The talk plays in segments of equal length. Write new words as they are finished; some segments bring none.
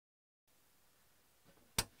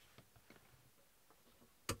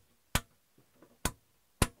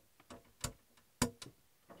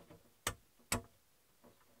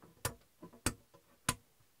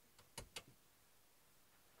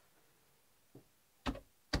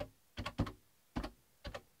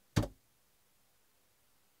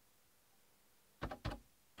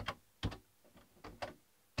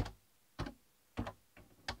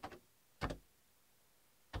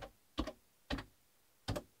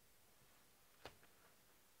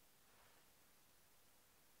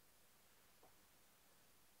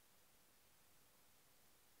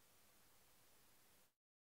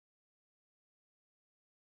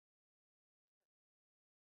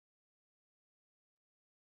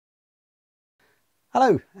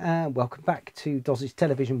Hello and welcome back to Doz's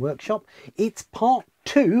Television Workshop. It's part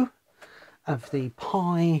 2 of the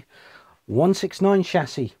Pi 169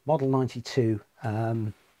 chassis Model 92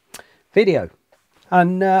 video.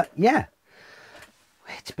 And yeah,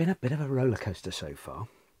 it's been a bit of a roller coaster so far.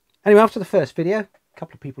 Anyway, after the first video, a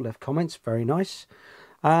couple of people left comments, very nice.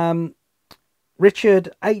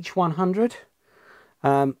 Richard H100,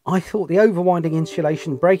 I thought the overwinding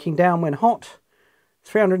insulation breaking down when hot.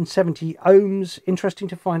 370 ohms. Interesting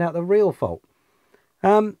to find out the real fault.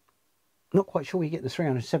 Not quite sure where you get the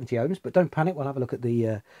 370 ohms, but don't panic. We'll have a look at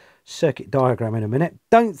the circuit diagram in a minute.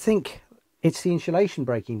 Don't think it's the insulation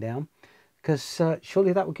breaking down, because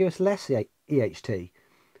surely that would give us less EHT,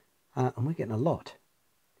 and we're getting a lot.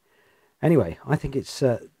 Anyway, I think it's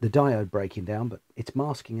the diode breaking down, but it's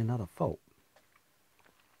masking another fault.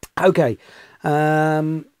 Okay.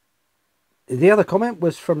 The other comment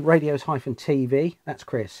was from Radios-TV. That's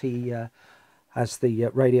Chris. He has the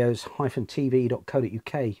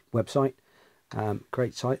radios-tv.co.uk website.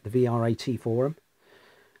 Great site, the VRAT forum.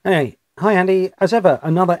 Anyway, hi Andy. As ever,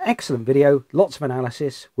 another excellent video. Lots of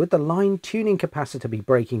analysis. Would the line tuning capacitor be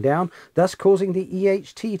breaking down, thus causing the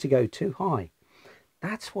EHT to go too high?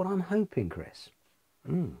 That's what I'm hoping, Chris.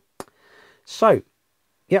 So,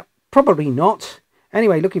 yeah, probably not.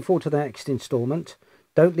 Anyway, looking forward to the next instalment.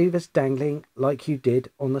 Don't leave us dangling like you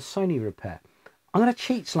did on the Sony repair. I'm going to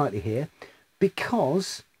cheat slightly here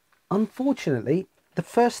because, unfortunately, the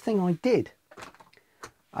first thing I did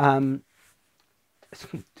 10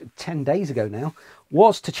 days ago now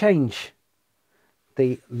was to change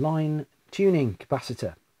the line tuning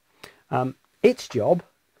capacitor. Its job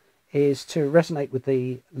is to resonate with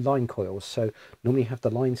the line coils. So normally you have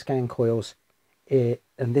the line scan coils, and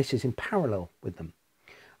this is in parallel with them.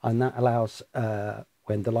 And that allows...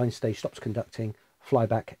 when the line stage stops conducting, fly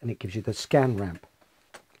back, and it gives you the scan ramp.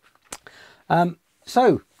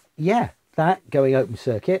 So yeah, that going open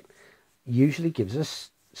circuit usually gives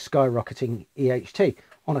us skyrocketing EHT.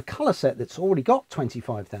 On a colour set that's already got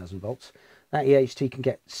 25,000 volts, that EHT can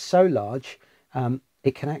get so large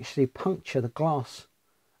it can actually puncture the glass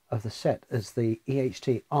of the set as the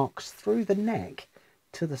EHT arcs through the neck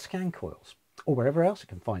to the scan coils or wherever else it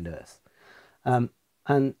can find earth.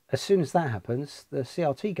 And as soon as that happens, the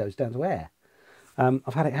CRT goes down to air.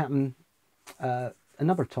 I've had it happen a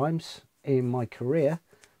number of times in my career,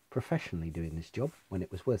 professionally doing this job, when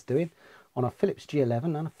it was worth doing, on a Philips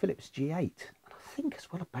G11 and a Philips G8. And I think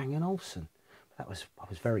as well a Bang & Olufsen. I was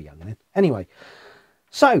very young then. Anyway,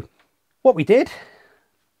 so what we did,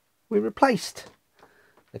 we replaced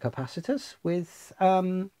the capacitors with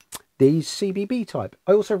these CBB type.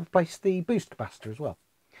 I also replaced the boost capacitor as well.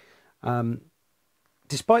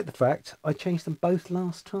 Despite the fact I changed them both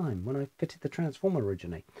last time when I fitted the transformer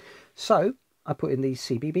originally. So I put in these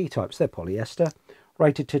CBB types. They're polyester,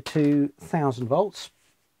 rated to 2000 volts.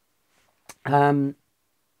 Yeah,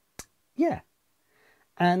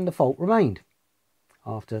 and the fault remained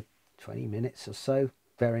after 20 minutes or so,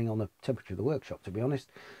 varying on the temperature of the workshop, to be honest.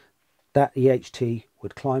 That EHT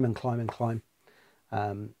would climb and climb and climb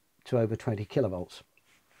to over 20 kilovolts.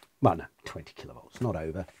 Well, no, 20 kilovolts, not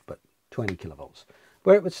over, but 20 kilovolts.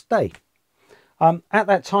 Where it would stay. At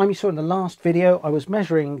that time, you saw in the last video, I was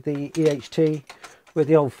measuring the EHT with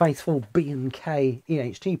the old faithful B&K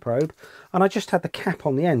EHT probe, and I just had the cap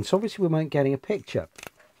on the end, so obviously we weren't getting a picture.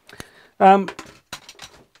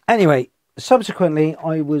 Anyway, subsequently,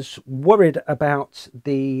 I was worried about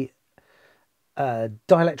the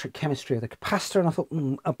dielectric chemistry of the capacitor, and I thought,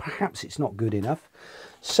 perhaps it's not good enough.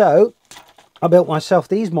 So I built myself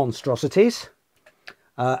these monstrosities,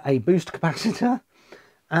 a boost capacitor,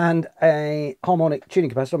 and a harmonic tuning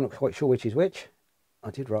capacitor. I'm not quite sure which is which.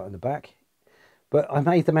 I did write on the back. But I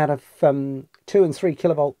made them out of 2 and 3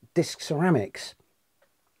 kilovolt disc ceramics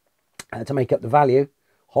to make up the value.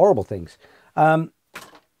 Horrible things. Same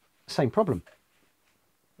problem.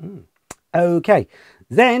 Okay.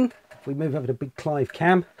 Then, if we move over to Big Clive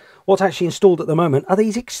Cam, what's actually installed at the moment are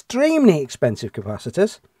these extremely expensive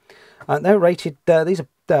capacitors. They're rated, these are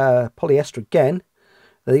polyester again.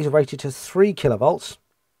 These are rated to 3 kilovolts.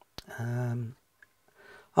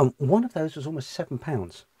 One of those was almost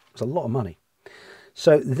 £7. It's a lot of money.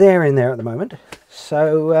 So they're in there at the moment.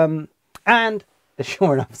 So and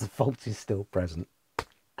sure enough, the fault is still present.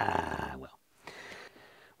 Well,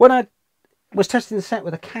 when I was testing the set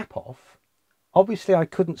with a cap off, obviously I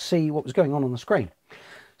couldn't see what was going on the screen.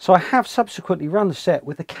 So I have subsequently run the set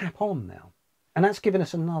with the cap on now, and that's given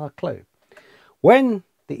us another clue. When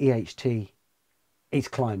the EHT is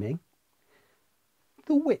climbing,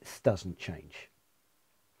 the width doesn't change.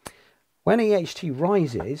 When EHT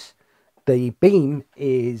rises, the beam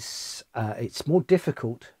is it's more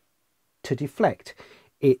difficult to deflect.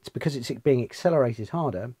 It's because it's being accelerated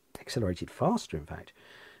faster, in fact.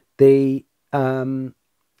 The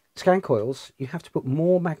scan coils, you have to put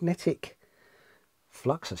more magnetic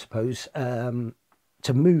flux, I suppose,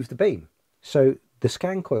 to move the beam. So the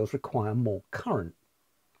scan coils require more current.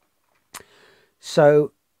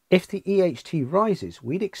 So if the EHT rises,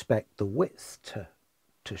 we'd expect the width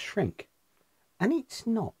to shrink. And it's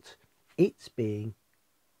not. It's being...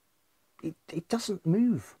 It doesn't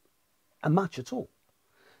move much at all.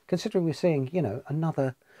 Considering we're seeing, you know,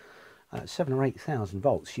 another 7,000 or 8,000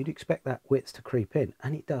 volts, you'd expect that width to creep in,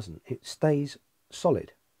 and it doesn't. It stays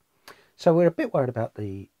solid. So we're a bit worried about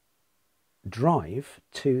the drive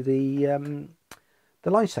to the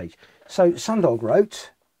line stage. So Sundog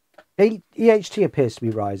wrote, EHT appears to be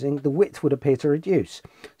rising, the width would appear to reduce.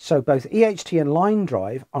 So both EHT and line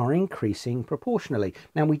drive are increasing proportionally.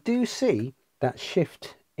 Now we do see that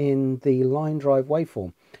shift in the line drive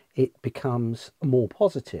waveform. It becomes more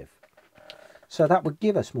positive. So that would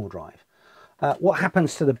give us more drive. What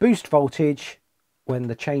happens to the boost voltage when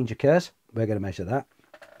the change occurs? We're going to measure that.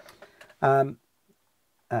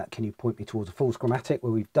 Can you point me towards a full schematic?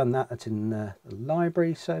 Well, we've done that. That's in the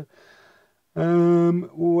library. So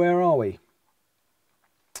where are we?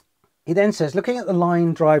 He then says, looking at the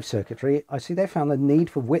line drive circuitry, I see they found the need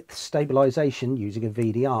for width stabilization using a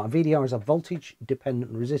VDR. A VDR is a voltage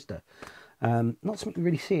dependent resistor. Not something you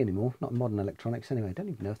really see anymore, not in modern electronics anyway. I don't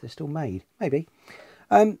even know if they're still made. Maybe.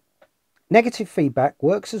 Negative feedback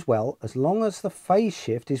works as well as long as the phase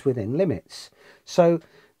shift is within limits. So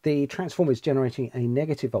the transformer is generating a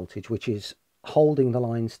negative voltage, which is holding the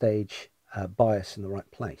line stage bias in the right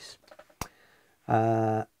place.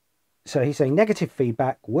 So he's saying negative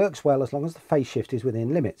feedback works well as long as the phase shift is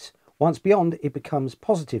within limits. Once beyond, it becomes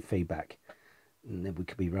positive feedback. And then we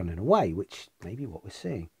could be running away, which may be what we're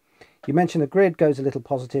seeing. You mentioned the grid goes a little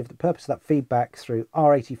positive. The purpose of that feedback through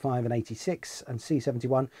R85 and 86 and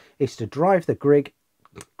C71 is to drive the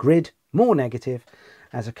grid more negative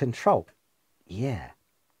as a control. Yeah.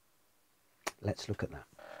 Let's look at that.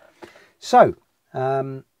 So,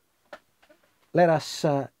 let us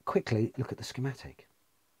quickly look at the schematic.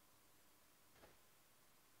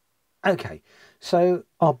 Okay, so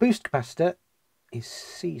our boost capacitor is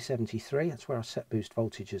C73. That's where our set boost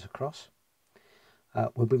voltage is across.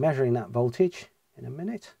 We'll be measuring that voltage in a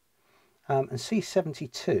minute. And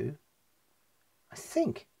C72, I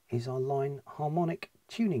think, is our line harmonic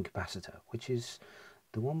tuning capacitor, which is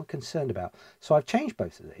the one we're concerned about. So I've changed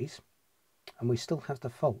both of these, and we still have the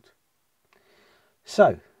fault.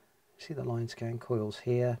 So, see the line scan coils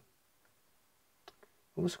here.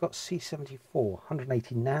 We've also got C74,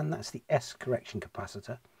 180 nan, that's the S correction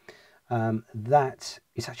capacitor. That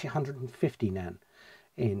is actually 150 nan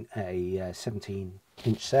in a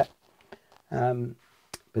 17-inch set.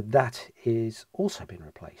 But that is also been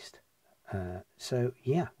replaced. So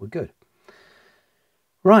yeah, we're good.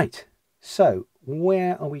 Right, so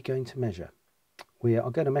where are we going to measure? We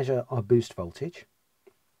are going to measure our boost voltage.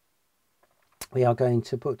 We are going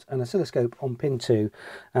to put an oscilloscope on pin 2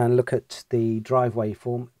 and look at the drive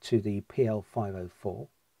waveform to the PL504.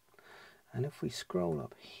 And if we scroll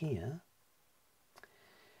up here,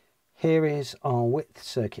 here is our width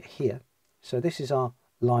circuit here. So this is our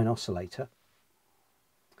line oscillator.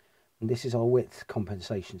 And this is our width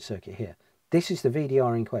compensation circuit here. This is the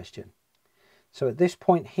VDR in question. So at this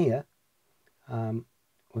point here,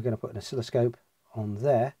 we're going to put an oscilloscope on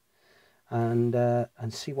there. And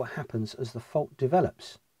see what happens as the fault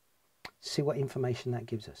develops. See what information that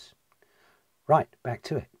gives us. Right, back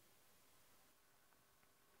to it.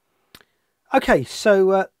 Okay,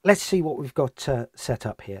 so let's see what we've got set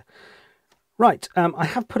up here. Right, I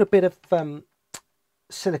have put a bit of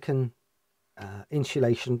silicon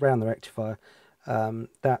insulation around the rectifier.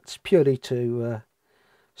 That's purely to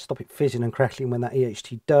stop it fizzing and crackling when that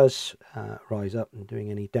EHT does rise up and doing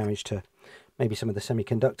any damage to maybe some of the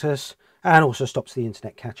semiconductors, and also stops the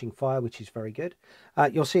internet catching fire, which is very good.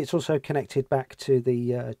 You'll see it's also connected back to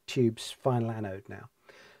the tube's final anode now,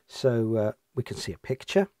 so we can see a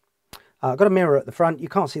picture. I've got a mirror at the front. You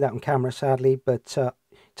can't see that on camera, sadly, but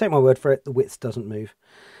take my word for it, the width doesn't move.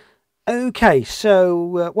 Okay,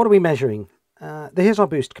 so what are we measuring? Here's our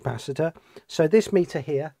boost capacitor. So this meter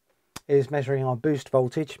here is measuring our boost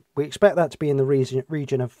voltage. We expect that to be in the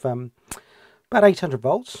region of about 800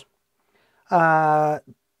 volts.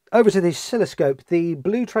 Over to the oscilloscope, the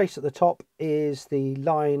blue trace at the top is the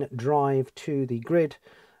line drive to the grid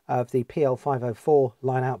of the PL504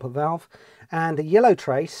 line output valve, and the yellow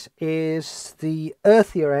trace is the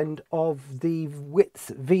earthier end of the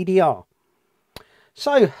width VDR.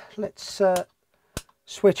 So let's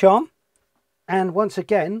switch on and once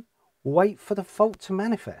again wait for the fault to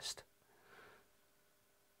manifest.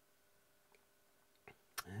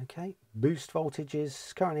 Okay, boost voltage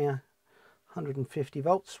is currently 150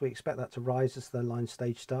 volts. We expect that to rise as the line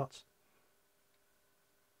stage starts.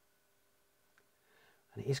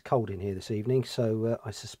 And it is cold in here this evening, so I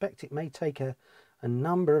suspect it may take a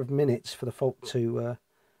number of minutes for the fault to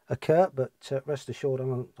occur, but rest assured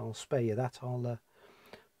I'll spare you that. I'll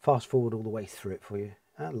fast forward all the way through it for you.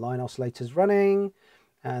 Line oscillator's running,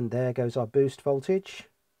 and there goes our boost voltage,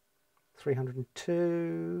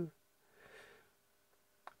 302.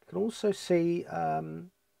 You can also see a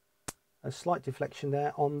slight deflection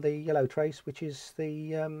there on the yellow trace, which is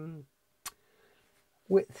the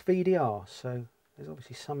width VDR, so there's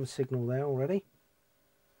obviously some signal there already.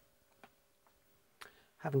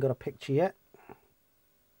 Haven't got a picture yet.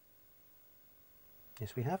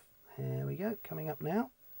 Yes, we have. There we go, coming up now.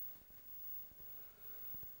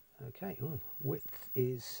 Okay, ooh, width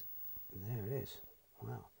is, there it is.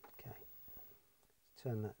 Wow, okay.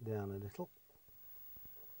 Turn that down a little.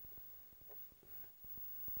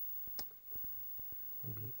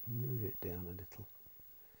 Maybe move it down a little.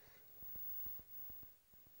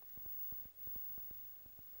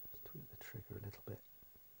 Let's tweak the trigger a little bit.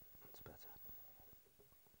 That's better.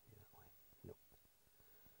 That way. Nope.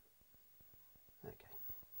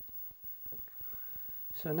 Okay.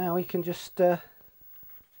 So now we can just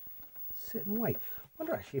sit and wait. I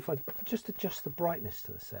wonder actually if I just adjust the brightness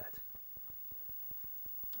to the set.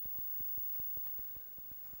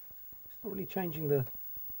 It's not really changing the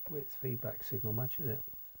width feedback signal much, is it?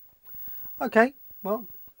 Okay, well,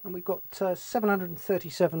 and we've got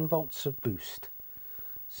 737 volts of boost.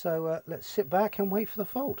 So let's sit back and wait for the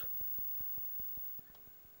fault.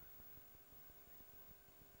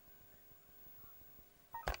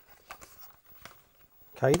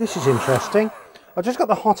 Okay, this is interesting. I've just got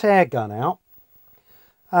the hot air gun out,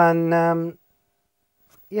 and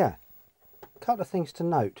yeah, a couple of things to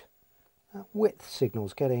note. That width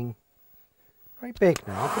signal's getting very big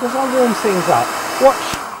now, but as I warm things up,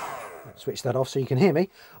 watch, let's switch that off so you can hear me.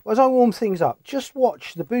 As I warm things up, just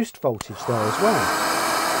watch the boost voltage there as well.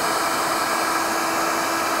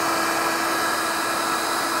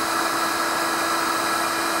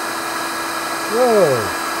 Whoa.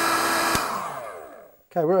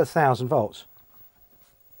 Okay, we're at 1000 volts.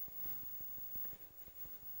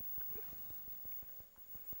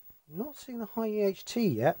 Not seeing the high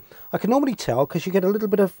EHT yet. I can normally tell because you get a little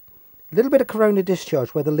bit of corona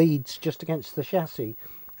discharge where the lead's just against the chassis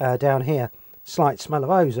down here. Slight smell of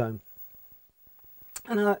ozone.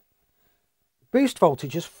 And boost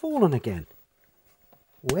voltage has fallen again.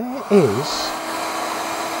 Where is...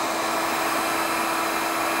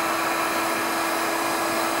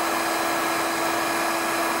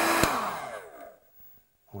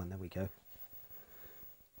 Oh, and there we go.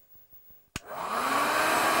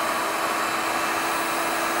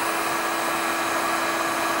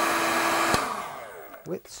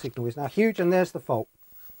 Width signal is now huge, and there's the fault.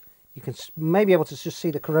 You can maybe able to just see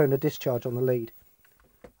the corona discharge on the lead.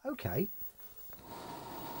 Okay.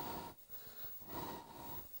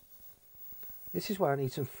 This is where I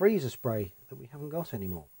need some freezer spray that we haven't got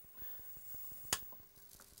anymore.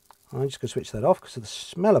 I'm just going to switch that off because of the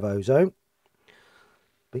smell of ozone.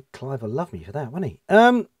 Big Clive will love me for that, won't he?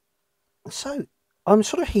 So I'm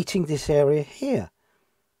sort of heating this area here.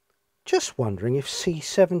 Just wondering if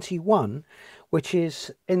C71, which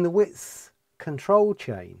is in the width control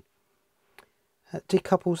chain,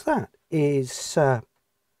 decouples that, is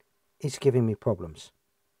giving me problems.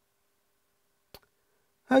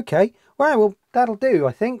 Okay, well that'll do,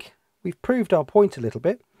 I think. We've proved our point a little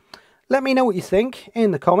bit. Let me know what you think in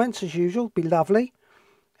the comments, as usual. Be lovely.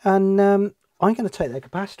 And I'm going to take that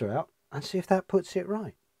capacitor out and see if that puts it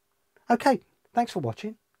right. Okay, thanks for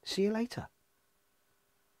watching. See you later.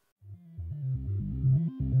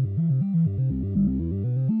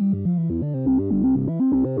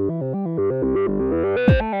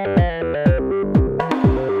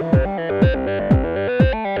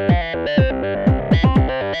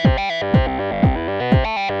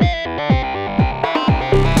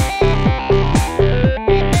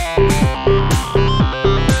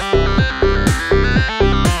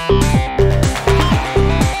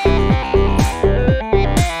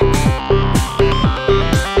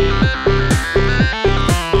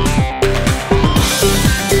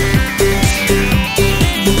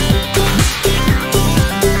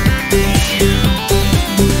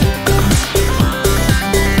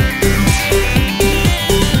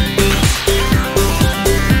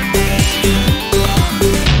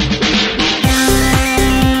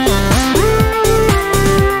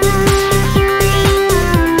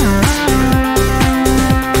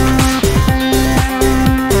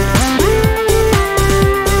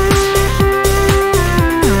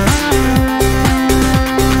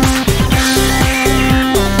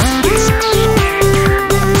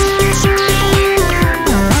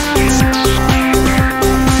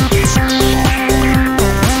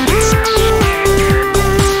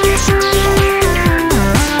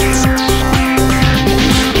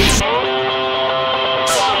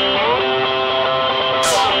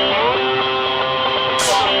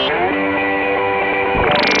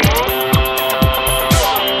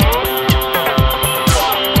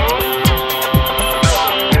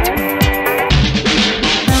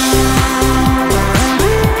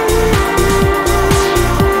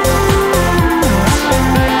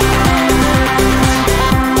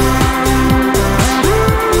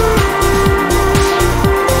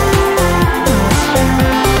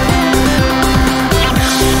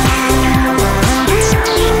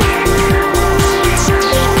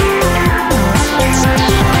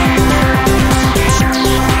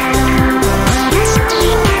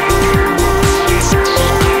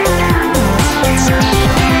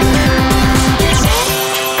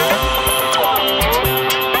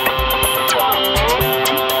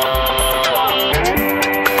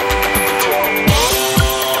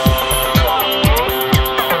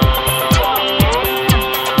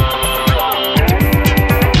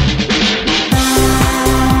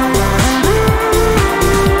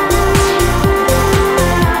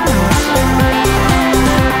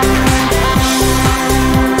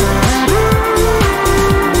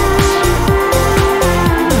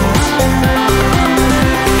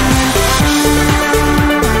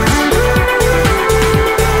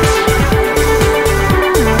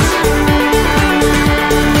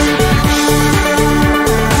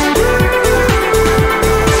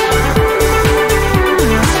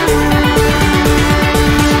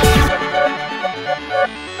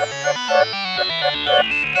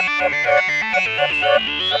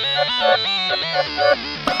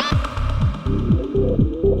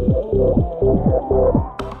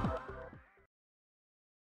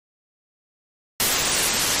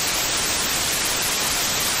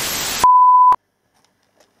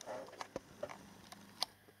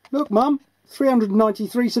 Look, Mum,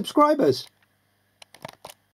 393 subscribers.